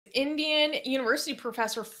Indian university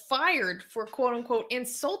professor fired for quote-unquote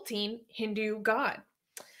insulting Hindu god.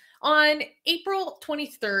 On April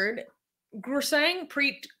 23rd, Gursang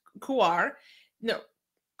Preet Kaur,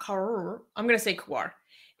 I'm going to say Kaur,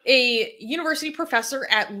 a university professor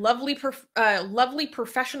at Lovely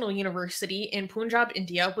Professional University in Punjab,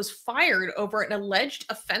 India, was fired over an alleged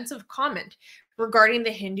offensive comment regarding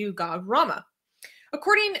the Hindu god Rama.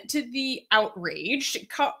 According to the outraged,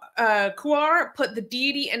 Kaur put the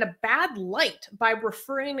deity in a bad light by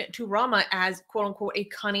referring to Rama as, quote-unquote, a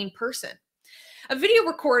cunning person. A video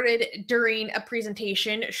recorded during a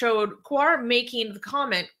presentation showed Kaur making the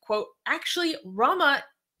comment, quote, actually, Rama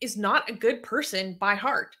is not a good person by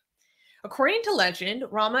heart. According to legend,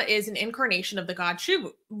 Rama is an incarnation of the god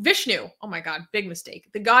Vishnu. Oh my god, big mistake.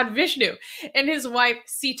 The god Vishnu and his wife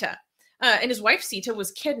Sita. And his wife Sita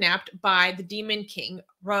was kidnapped by the demon king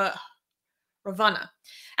Ravana.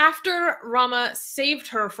 After Rama saved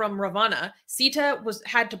her from Ravana, Sita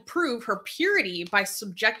had to prove her purity by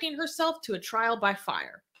subjecting herself to a trial by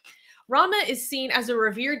fire. Rama is seen as a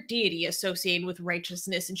revered deity associated with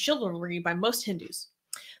righteousness and chivalry by most Hindus.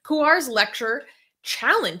 Kaur's lecture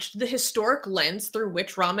challenged the historic lens through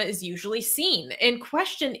which Rama is usually seen and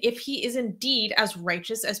questioned if he is indeed as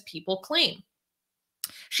righteous as people claim.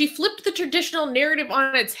 She flipped the traditional narrative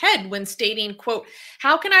on its head when stating, quote,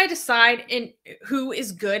 how can I decide who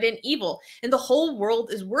is good and evil? And the whole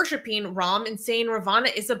world is worshiping Ram and saying Ravana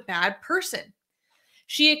is a bad person.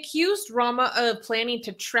 She accused Rama of planning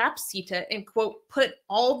to trap Sita and, quote, put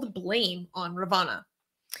all the blame on Ravana.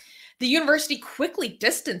 The university quickly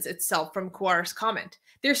distanced itself from Kaur's comment.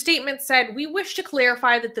 Their statement said, we wish to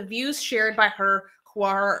clarify that the views shared by her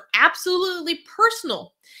are absolutely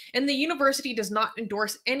personal, and the university does not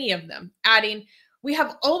endorse any of them, adding, we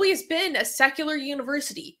have always been a secular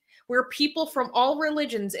university where people from all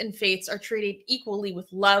religions and faiths are treated equally with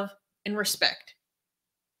love and respect.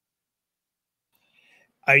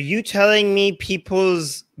 Are you telling me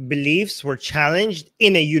people's beliefs were challenged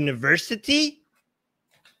in a university?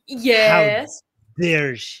 Yes. How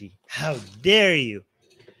dare she? How dare you?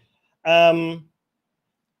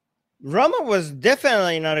 Rama was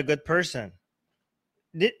definitely not a good person.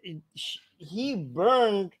 He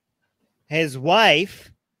burned his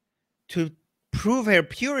wife to prove her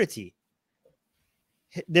purity.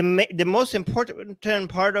 The most important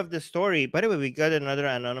part of the story, by the way, we got another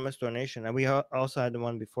anonymous donation, and we also had the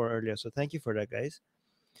one before earlier, so thank you for that, guys.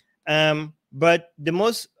 But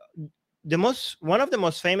one of the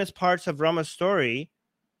most famous parts of Rama's story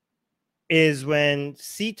is when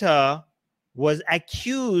Sita was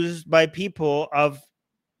accused by people of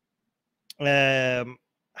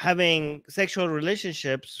having sexual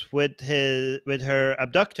relationships with her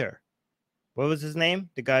abductor. What was his name?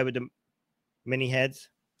 The guy with the many heads?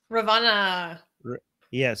 Ravana.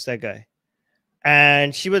 Yes, that guy.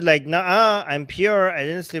 And she was like, nah, I'm pure. I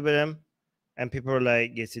didn't sleep with him. And people were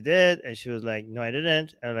like, yes, you did. And she was like, no, I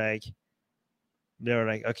didn't. And they were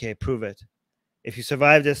like, okay, prove it. If you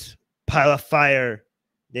survive this pile of fire,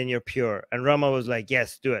 then you're pure. And Rama was like,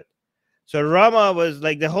 yes, do it. So Rama was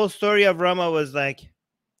like, the whole story of Rama was like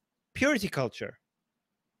purity culture.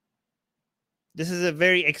 This is a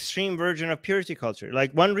very extreme version of purity culture.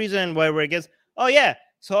 Like, one reason why we're against, oh yeah,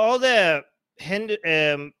 so all the Hindu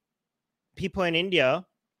people in India,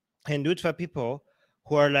 Hindutva people,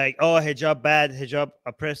 who are like, oh, hijab bad, hijab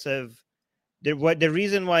oppressive. The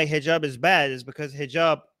reason why hijab is bad is because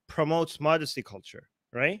hijab promotes modesty culture,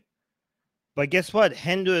 right? But guess what?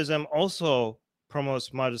 Hinduism also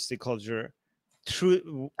promotes modesty culture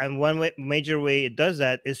and one major way it does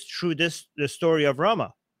that is through the story of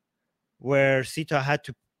Rama, where Sita had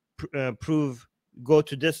to go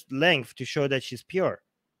to this length to show that she's pure.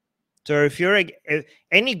 So if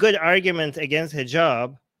any good argument against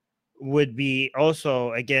hijab would be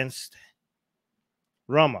also against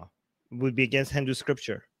Rama, would be against Hindu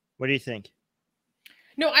scripture. What do you think?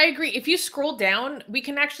 No, I agree. If you scroll down, we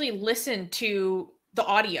can actually listen to the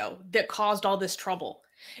audio that caused all this trouble.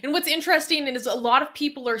 And what's interesting is a lot of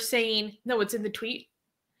people are saying, no, it's in the tweet.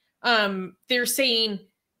 They're saying,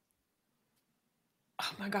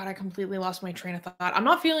 oh my God, I completely lost my train of thought. I'm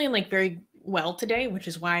not feeling like very well today, which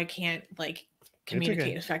is why I can't like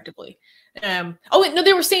communicate effectively. Oh no,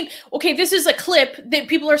 they were saying, okay, this is a clip that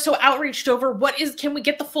people are so outraged over. Can we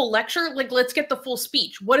get the full lecture? Like, let's get the full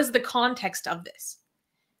speech. What is the context of this?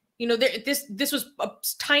 You know, this was a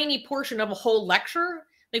tiny portion of a whole lecture.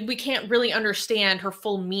 Like, we can't really understand her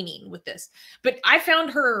full meaning with this. But I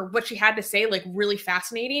found what she had to say, like, really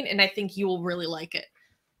fascinating, and I think you will really like it.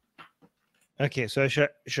 Okay, so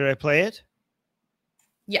should I play it?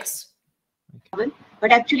 Yes.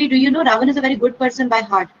 But actually, do you know Ravana is a very good person by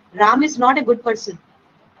heart? Ram is not a good person.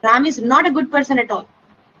 Ram is not a good person at all.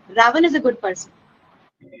 Ravana is a good person.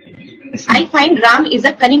 I find Ram is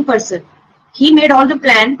a cunning person. He made all the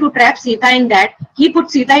plan to trap Sita in that. He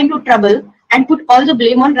put Sita into trouble and put all the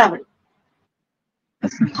blame on Ravana.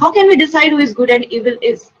 How can we decide who is good and evil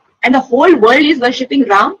is? And the whole world is worshipping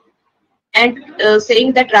Ram and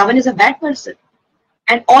saying that Ravana is a bad person.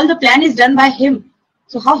 And all the plan is done by him.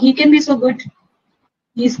 So how he can be so good?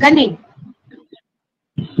 He is cunning.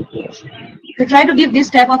 To try to give this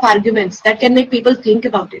type of arguments that can make people think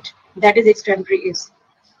about it. That is extraordinary is.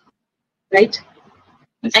 Right?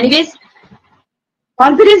 Anyways,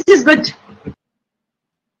 confidence is good.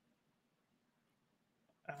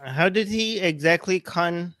 How did he exactly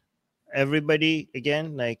con everybody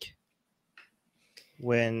again? Like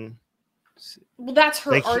when? Well, that's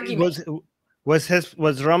her like argument.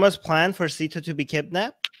 Was Rama's plan for Sita to be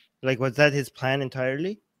kidnapped? Like, was that his plan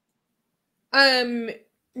entirely? No.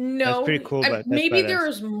 That's pretty cool. But maybe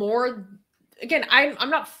there's more. Again,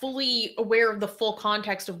 I'm not fully aware of the full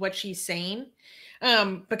context of what she's saying,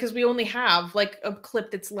 because we only have like a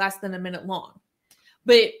clip that's less than a minute long.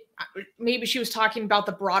 But maybe she was talking about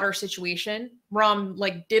the broader situation. Ram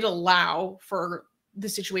like did allow for the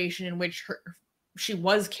situation in which she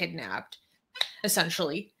was kidnapped,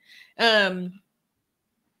 essentially.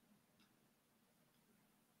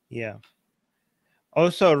 Yeah.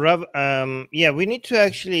 Also, Rav, yeah, we need to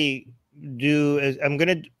actually do. I'm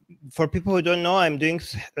gonna, for people who don't know, I'm doing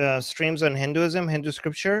streams on Hinduism, Hindu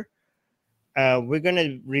scripture. We're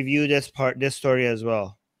gonna review this story as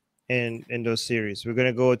well in those series. We're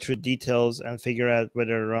gonna go through details and figure out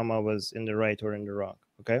whether Rama was in the right or in the wrong.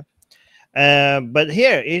 Okay. But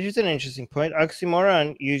here, here's an interesting point.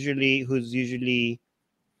 Oxymoron who's usually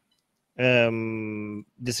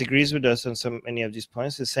disagrees with us on many of these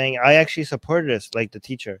points, is saying, I actually support this, like the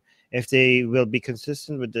teacher, if they will be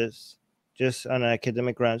consistent with this just on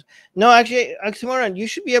academic grounds. No, actually, Oxymoron, you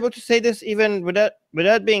should be able to say this even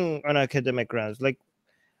without being on academic grounds. Like,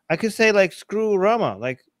 I could say, like, screw Rama.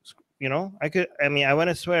 Like, you know, I mean, I want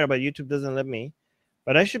to swear, but YouTube doesn't let me.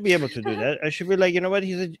 But I should be able to do that. I should be like, you know what?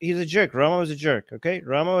 He's a jerk. Rama was a jerk. Okay,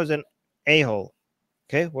 Rama was an a-hole.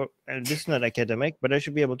 Okay, well, this is not academic, but I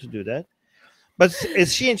should be able to do that. But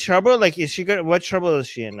is she in trouble? Like, is she good? What trouble is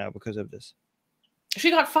she in now because of this? She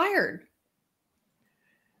got fired.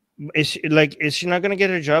 Is she not going to get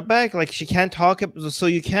her job back? Like, she can't talk, so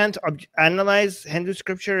you can't analyze Hindu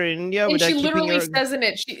scripture in India. And she literally says in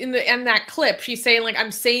it, in that clip, she's saying, like,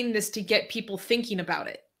 I'm saying this to get people thinking about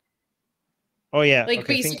it. Oh yeah, like,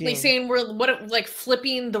 okay, basically saying we're like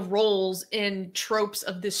flipping the roles and tropes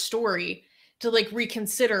of this story to like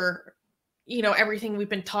reconsider, you know, everything we've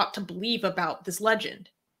been taught to believe about this legend.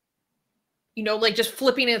 You know, like just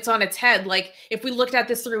flipping it on its head. Like, if we looked at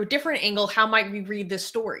this through a different angle, how might we read this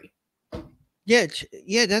story? Yeah,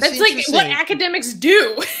 that's like what academics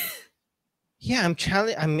do. Yeah,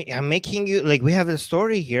 I'm making you, like, we have a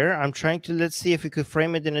story here. I'm trying to, let's see if we could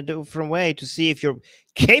frame it in a different way to see if you're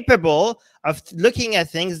capable of looking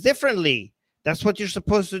at things differently. That's what you're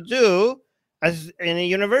supposed to do as in a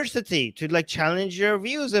university, to like challenge your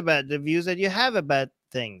views about the views that you have about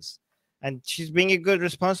things. And she's being a good,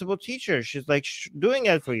 responsible teacher. She's like doing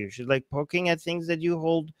that for you. She's like poking at things that you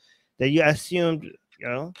hold, that you assumed, you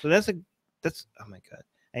know. So that's oh my God.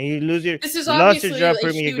 And you lose your. This is obviously a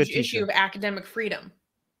huge issue of academic freedom.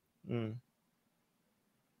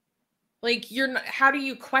 Like, you're not. How do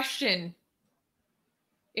you question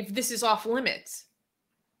if this is off limits?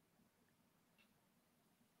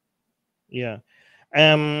 Yeah.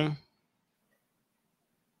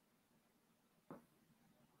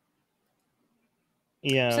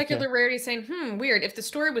 Yeah. Secular Rarity saying, weird. If the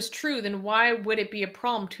story was true, then why would it be a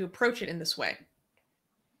problem to approach it in this way?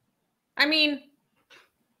 I mean,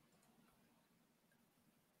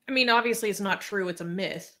 obviously it's not true. It's a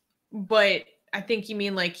myth. But I think you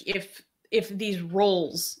mean like if these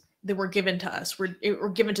roles that were given to us were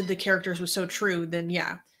given to the characters was so true, then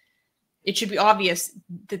yeah, it should be obvious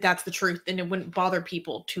that that's the truth, and it wouldn't bother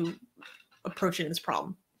people to approach it as a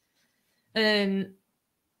problem. And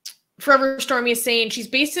Forever Stormy is saying she's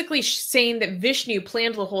basically saying that Vishnu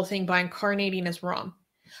planned the whole thing by incarnating as Ram.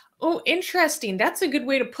 Oh, interesting. That's a good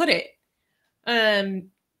way to put it. And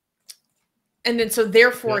then so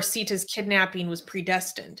therefore Sita's kidnapping was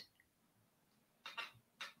predestined.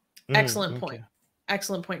 Excellent point. Okay.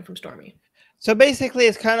 Excellent point from Stormy. So basically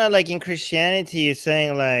it's kind of like in Christianity, you're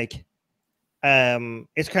saying like,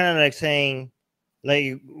 it's kind of like saying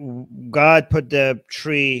like God put the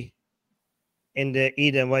tree in the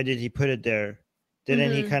Eden. Why did he put it there?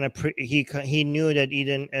 Didn't he kind of he knew that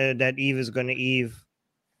that Eve is going to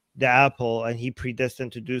the apple, and he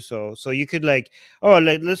predestined to do so. So you could like, oh,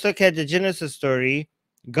 like let's look at the Genesis story.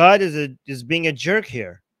 God is being a jerk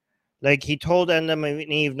here. Like he told Adam and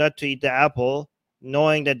Eve not to eat the apple,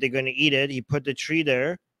 knowing that they're going to eat it. He put the tree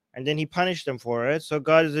there, and then he punished them for it. So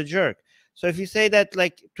God is a jerk. So if you say that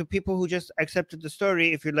like to people who just accepted the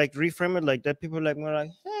story, if you like reframe it like that, people are like more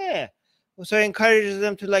like, yeah. So it encourages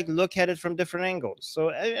them to like look at it from different angles. So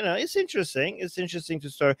you know, it's interesting. It's interesting to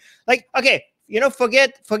start like, okay, you know,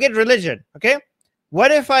 forget religion. Okay,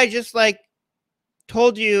 what if I just like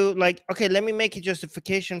told you like, okay, let me make a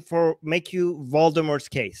justification for make you Voldemort's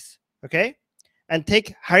case, okay, and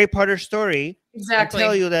take Harry Potter's story and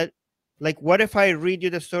tell you that like, what if I read you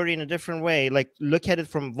the story in a different way, like look at it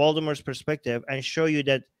from Voldemort's perspective and show you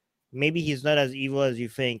that maybe he's not as evil as you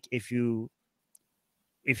think if you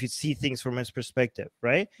see things from his perspective,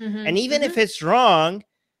 right? And even if it's wrong,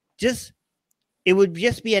 just it would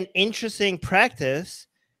just be an interesting practice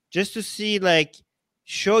just to see like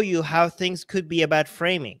show you how things could be about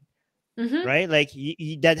framing, right? Like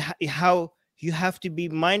how you have to be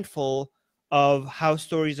mindful of how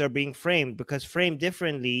stories are being framed, because framed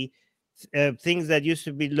differently, things that used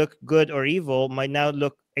to be look good or evil might now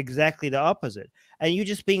look exactly the opposite. And you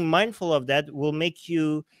just being mindful of that will make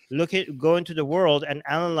you go into the world and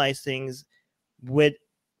analyze things with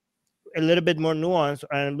a little bit more nuance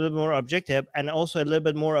and a little more objective, and also a little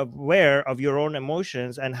bit more aware of your own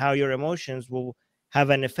emotions and how your emotions will have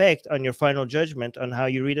an effect on your final judgment on how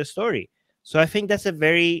you read a story. So I think that's a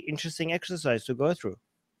very interesting exercise to go through.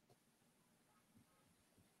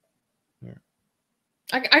 Yeah.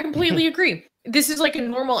 I completely agree. This is like a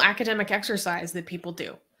normal academic exercise that people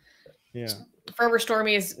do. Yeah. Forever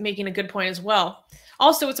Stormy is making a good point as well.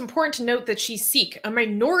 Also, it's important to note that she's Sikh. A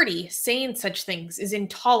minority saying such things is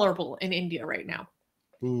intolerable in India right now.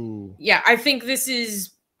 Ooh. Yeah, I think this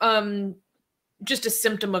is just a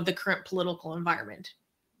symptom of the current political environment.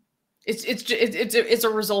 It's a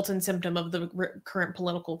resultant symptom of the current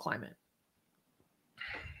political climate.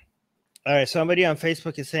 All right, somebody on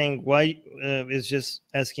Facebook is saying why is just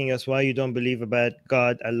asking us why you don't believe about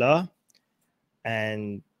God, Allah,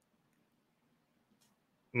 and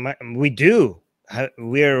we do.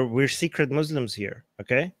 We're secret Muslims here.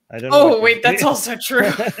 Okay, I don't know. Oh wait, that's also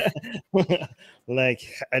true. Like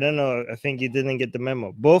I don't know. I think you didn't get the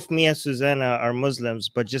memo. Both me and Susanna are Muslims,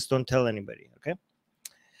 but just don't tell anybody. Okay.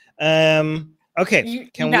 Okay. You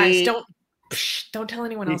guys don't tell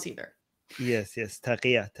anyone else either. Yes.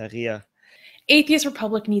 Taqiyya. Atheist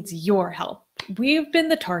Republic needs your help. We've been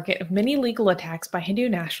the target of many legal attacks by Hindu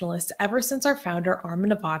nationalists ever since our founder,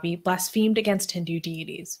 Armin Navabi, blasphemed against Hindu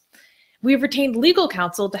deities. We have retained legal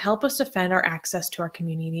counsel to help us defend our access to our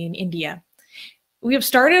community in India. We have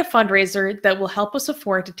started a fundraiser that will help us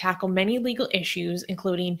afford to tackle many legal issues,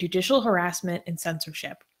 including judicial harassment and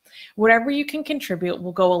censorship. Whatever you can contribute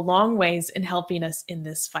will go a long ways in helping us in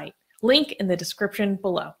this fight. Link in the description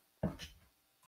below.